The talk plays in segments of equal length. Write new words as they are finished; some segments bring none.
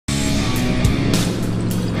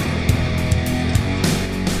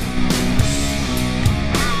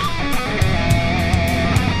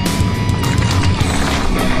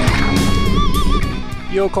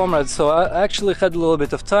Yo comrades, so I actually had a little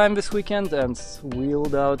bit of time this weekend and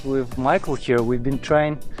wheeled out with Michael here. We've been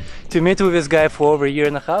trying to meet with this guy for over a year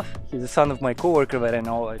and a half. He's the son of my coworker that I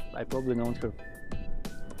know. I probably known her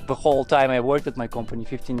the whole time I worked at my company,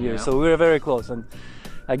 15 years. Yeah. So we were very close, and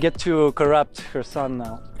I get to corrupt her son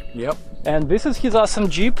now. Yep. And this is his awesome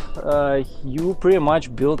Jeep. You pretty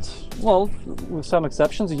much built, well, with some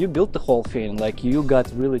exceptions, you built the whole thing. Like, you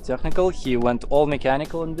got really technical. He went all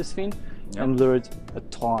mechanical in this thing. Yep. And learned a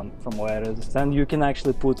ton, from what I understand. You can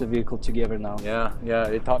actually put a vehicle together now. Yeah,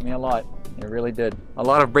 it taught me a lot. It really did. A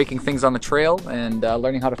lot of breaking things on the trail and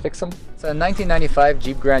learning how to fix them. It's a 1995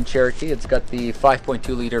 Jeep Grand Cherokee. It's got the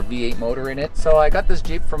 5.2 liter V8 motor in it. So I got this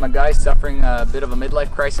Jeep from a guy suffering a bit of a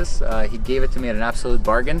midlife crisis. He gave it to me at an absolute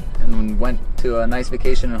bargain and went to a nice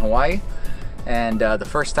vacation in Hawaii. And the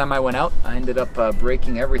first time I went out, I ended up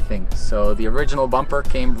breaking everything. So the original bumper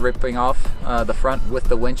came ripping off the front with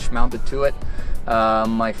the winch mounted to it.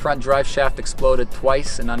 My front drive shaft exploded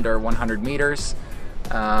twice in under 100 meters.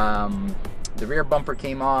 The rear bumper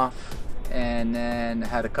came off, and then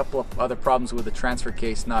had a couple of other problems with the transfer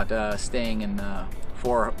case not staying in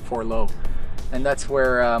 4 low. And that's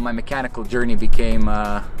where my mechanical journey became,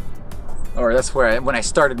 or that's where when I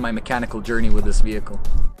started my mechanical journey with this vehicle.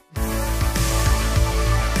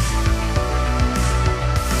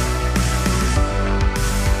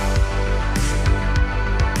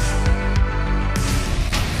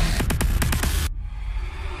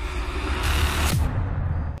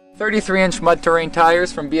 .33-inch mud terrain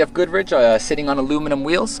tires from BF Goodrich, sitting on aluminum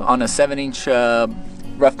wheels on a 7-inch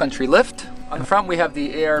rough country lift. On the front we have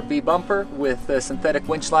the ARB bumper with a synthetic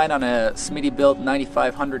winch line on a Smitty built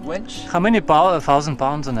 9500 winch. How many thousand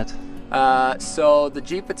pounds on it? So the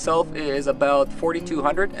Jeep itself is about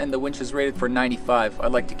 4,200 and the winch is rated for 95. I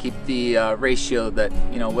like to keep the ratio that,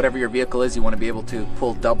 you know, whatever your vehicle is, you want to be able to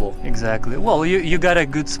pull double. Exactly. Well, you got a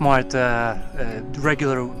good, smart,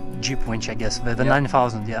 regular Jeep winch, I guess, the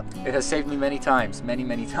 9000, yeah. It has saved me many times,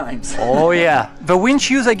 many times. Oh yeah. The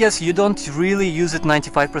winch use, I guess you don't really use it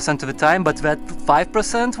 95% of the time, but that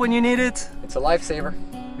 5% when you need it? It's a lifesaver.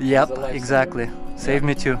 Yep, exactly. Save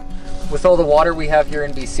me too. With all the water we have here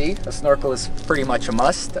in BC, a snorkel is pretty much a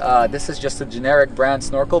must. This is just a generic brand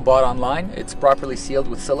snorkel bought online. It's properly sealed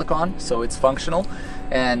with silicone, so it's functional.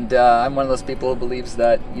 And I'm one of those people who believes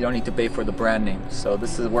that you don't need to pay for the brand name. So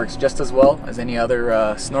this works just as well as any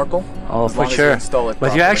other snorkel. Oh, for sure.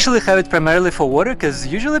 But you actually have it primarily for water, because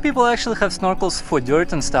usually people actually have snorkels for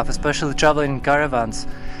dirt and stuff, especially traveling in caravans.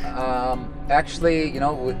 Actually, you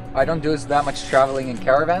know, I don't do that much traveling in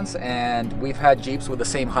caravans, and we've had Jeeps with the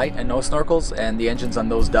same height and no snorkels, and the engines on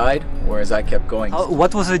those died, whereas I kept going.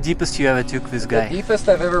 What was the deepest you ever took this guy? The deepest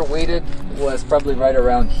I've ever waded was probably right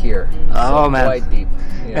around here. Oh, so man. Quite deep.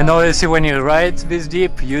 Yeah. And obviously when you ride this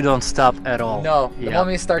deep, you don't stop at all. No, the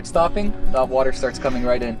moment you start stopping, that water starts coming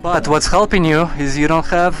right in. But what's helping you is you don't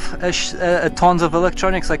have tons of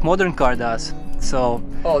electronics like modern car does. So,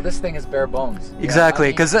 oh, this thing is bare bones. Exactly,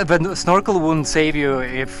 because the snorkel wouldn't save you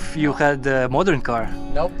if you had a modern car.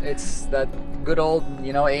 Nope, it's that good old,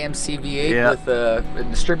 you know, AMC V8 with a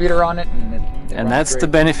distributor on it, and that's great. The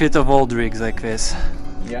benefit of old rigs like this.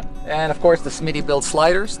 Yeah, and of course the Smitty build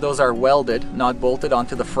sliders, those are welded, not bolted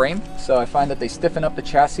onto the frame. So I find that they stiffen up the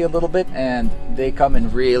chassis a little bit, and they come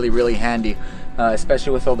in really handy.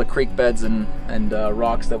 Especially with all the creek beds and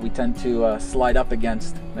rocks that we tend to slide up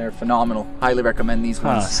against. They're phenomenal. Highly recommend these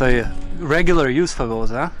ones. So regular use for those,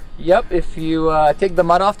 huh? Yep, if you take the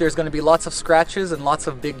mud off, there's going to be lots of scratches and lots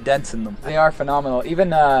of big dents in them. They are phenomenal.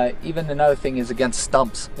 Even another thing is against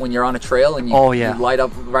stumps. When you're on a trail and you ride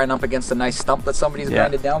up against a nice stump that somebody's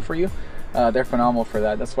grinded down for you. They're phenomenal for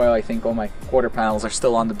that. That's why I think all my quarter panels are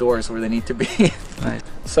still on the doors where they need to be. Right.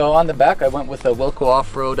 So on the back I went with a Wilco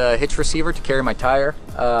off-road hitch receiver to carry my tire.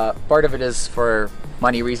 Part of it is for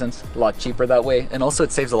money reasons, a lot cheaper that way, and also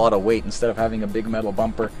it saves a lot of weight instead of having a big metal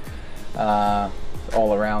bumper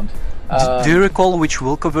all around. Do you recall which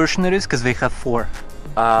Wilco version it is? Because they have 4.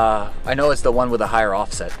 I know it's the one with a higher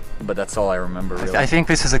offset, but that's all I remember really. I think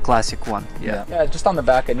this is a classic one. Yeah, just on the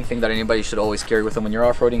back, anything that anybody should always carry with them when you're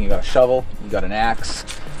off-roading. You got a shovel, you got an axe.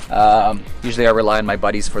 Usually I rely on my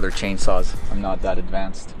buddies for their chainsaws. I'm not that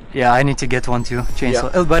advanced. Yeah, I need to get one too,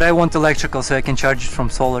 chainsaw. But I want electrical so I can charge it from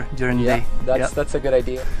solar during the day. That's a good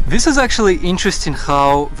idea. This is actually interesting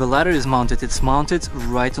how the ladder is mounted. It's mounted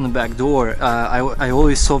right on the back door. I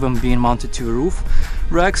always saw them being mounted to the roof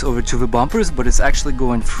racks over to the bumpers, but it's actually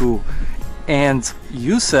going through. And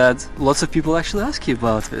you said lots of people actually ask you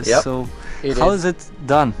about this. So how is it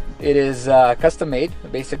done? It is custom made.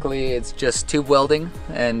 Basically, it's just tube welding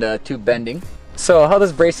and tube bending. So how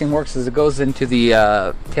this bracing works is it goes into the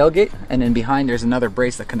tailgate, and then behind there's another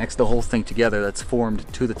brace that connects the whole thing together that's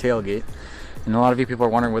formed to the tailgate. And a lot of you people are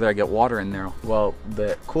wondering whether I get water in there. Well,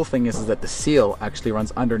 the cool thing is that the seal actually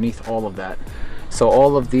runs underneath all of that. So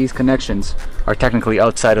all of these connections are technically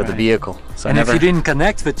outside of the vehicle. So and if you didn't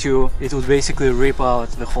connect the two, it would basically rip out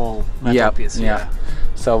the whole metal piece. Yeah.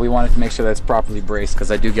 So we wanted to make sure that it's properly braced, because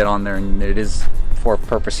I do get on there and it is for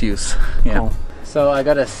purpose use. Yeah. Cool. So I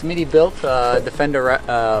got a Smitty built Defender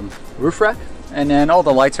roof rack, and then all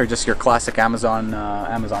the lights are just your classic Amazon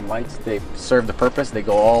lights. They serve the purpose. They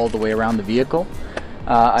go all the way around the vehicle.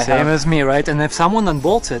 Same as me, right? And if someone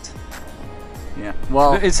unbolts it, yeah,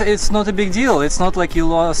 well, it's not a big deal. It's not like you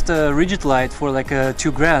lost a rigid light for like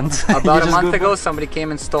 $2 grand. About a month ago, somebody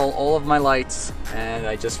came and installed all of my lights, and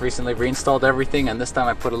I just recently reinstalled everything. And this time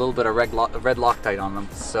I put a little bit of red Loctite on them,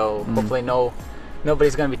 so hopefully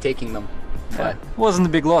nobody's gonna be taking them. But it wasn't a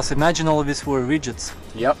big loss. Imagine all of these were rigids.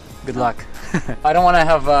 Yep. Good luck. I don't want to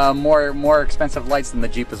have more expensive lights than the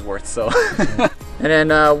Jeep is worth. So. And then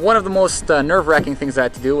one of the most nerve-wracking things I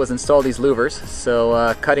had to do was install these louvers.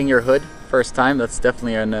 So cutting your hood first time, that's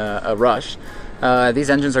definitely a rush. These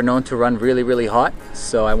engines are known to run really, really hot,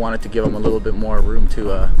 so I wanted to give them a little bit more room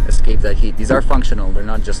to escape that heat. These are functional; they're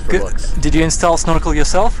not just for looks. Did you install snorkel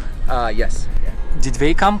yourself? Yes. Yeah. Did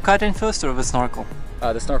they come cut in first, or the snorkel?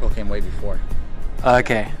 The snorkel came way before.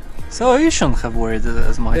 Okay. So you shouldn't have worried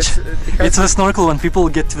as much. It's the snorkel. When people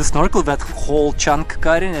get to the snorkel, that whole chunk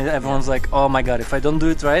cut in, and everyone's like, oh my god, if I don't do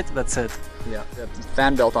it right, that's it. Yeah, the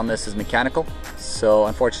fan belt on this is mechanical, so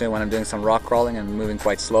unfortunately when I'm doing some rock crawling and moving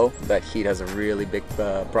quite slow, that heat has a really big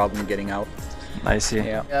problem getting out. I see.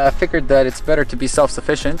 Yeah. I figured that it's better to be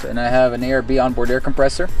self-sufficient, and I have an ARB onboard air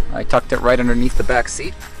compressor. I tucked it right underneath the back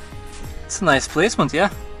seat. It's a nice placement, yeah.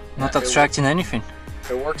 Not obstructing anything.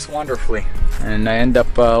 It works wonderfully, and I end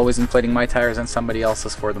up always inflating my tires and somebody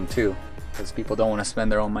else's for them too, because people don't want to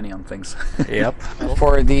spend their own money on things. Yep.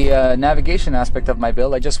 For the navigation aspect of my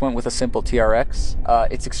build, I just went with a simple TRX.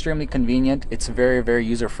 It's extremely convenient. It's very, very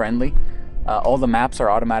user-friendly. All the maps are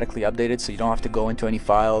automatically updated, so you don't have to go into any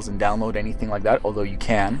files and download anything like that, although you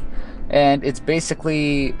can. And it's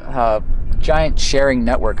basically a giant sharing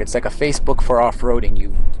network. It's like a Facebook for off-roading.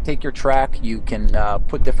 You take your track, you can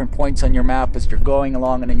put different points on your map as you're going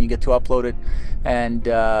along, and then you get to upload it, and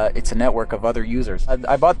it's a network of other users.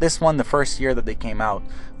 I bought this one the first year that they came out.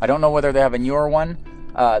 I don't know whether they have a newer one.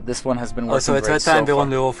 This one has been working so at great that time so they far.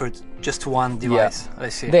 only offered just one device. Yeah. I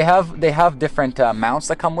see. They have different mounts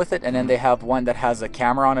that come with it, and then they have one that has a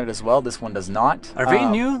camera on it as well. This one does not. Are they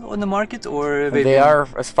new on the market, or they are?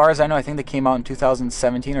 As far as I know, I think they came out in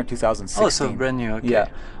 2017 or 2016. Oh, so brand new. Okay. Yeah.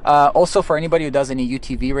 Also, for anybody who does any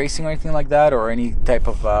UTV racing or anything like that, or any type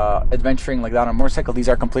of adventuring like that on a motorcycle, these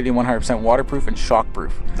are completely 100% waterproof and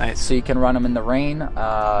shockproof. Nice. So you can run them in the rain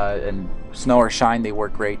and snow or shine. They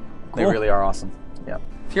work great. Cool. They really are awesome. Yeah.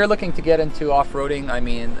 If you're looking to get into off-roading, I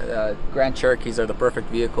mean, Grand Cherokees are the perfect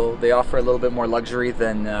vehicle. They offer a little bit more luxury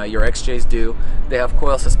than your XJs do. They have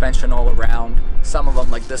coil suspension all around. Some of them,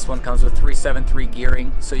 like this one, comes with 373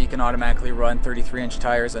 gearing, so you can automatically run 33-inch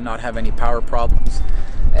tires and not have any power problems.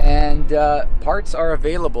 And parts are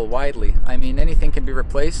available widely. I mean, anything can be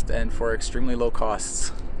replaced, and for extremely low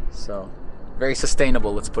costs. So, very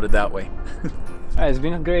sustainable, let's put it that way. It's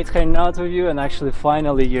been great hanging out with you, and actually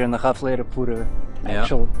finally a year and a half later put a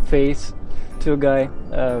actual face to a guy.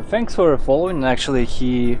 Thanks for following. Actually,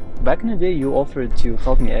 back in the day you offered to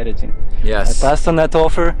help me editing. Yes. I passed on that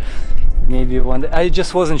offer. Maybe one day. I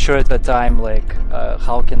just wasn't sure at that time, like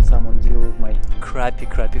how can someone deal with my crappy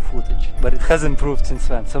footage, but it has improved since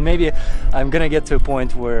then. So maybe I'm gonna get to a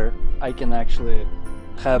point where I can actually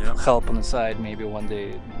have help on the side maybe one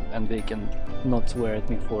day, and they can not swear at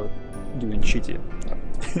me for doing shitty.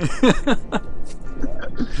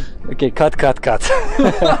 Okay, cut.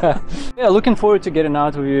 Yeah, looking forward to getting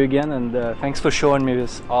out with you again, and thanks for showing me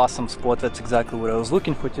this awesome spot. That's exactly what I was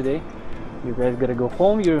looking for today. You guys gotta go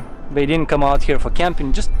home. They didn't come out here for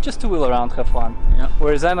camping, just to wheel around, have fun. Yeah.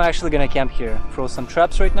 Whereas I'm actually gonna camp here, throw some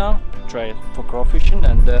traps right now, try it for crawfishing,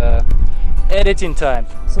 and editing time.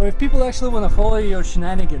 So if people actually want to follow your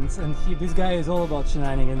shenanigans, and this guy is all about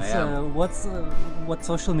shenanigans, what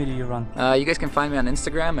social media you run? You guys can find me on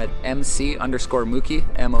Instagram at MC_Mookie,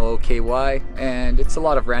 MOOKY, and it's a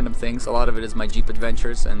lot of random things. A lot of it is my Jeep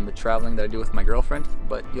adventures and the traveling that I do with my girlfriend,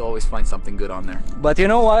 but you'll always find something good on there. But you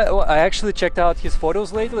know what? I actually checked out his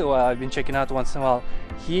photos lately. Well, I've been checking out once in a while.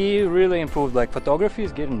 He really improved, like photography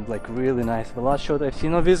is getting like really nice. The last shot I've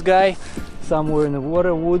seen of this guy, somewhere in the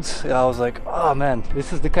water woods, I was like, oh man,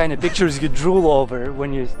 this is the kind of pictures you drool over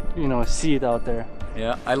when you see it out there.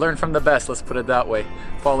 Yeah, I learned from the best, let's put it that way.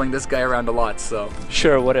 Following this guy around a lot, so.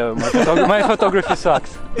 Sure, whatever. My photography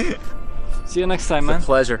sucks. See you next time, man. It's a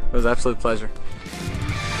pleasure. It was an absolute pleasure.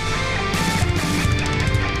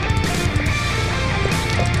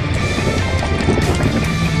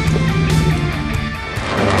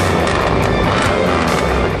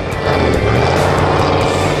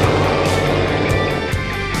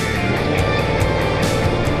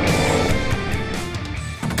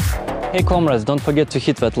 Hey comrades, don't forget to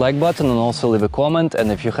hit that like button and also leave a comment,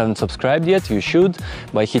 and if you haven't subscribed yet, you should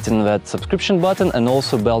by hitting that subscription button and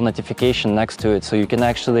also bell notification next to it, so you can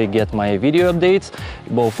actually get my video updates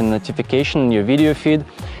both in notification in your video feed,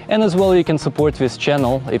 and as well you can support this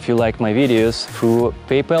channel if you like my videos through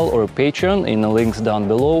PayPal or Patreon in the links down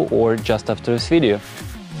below or just after this video.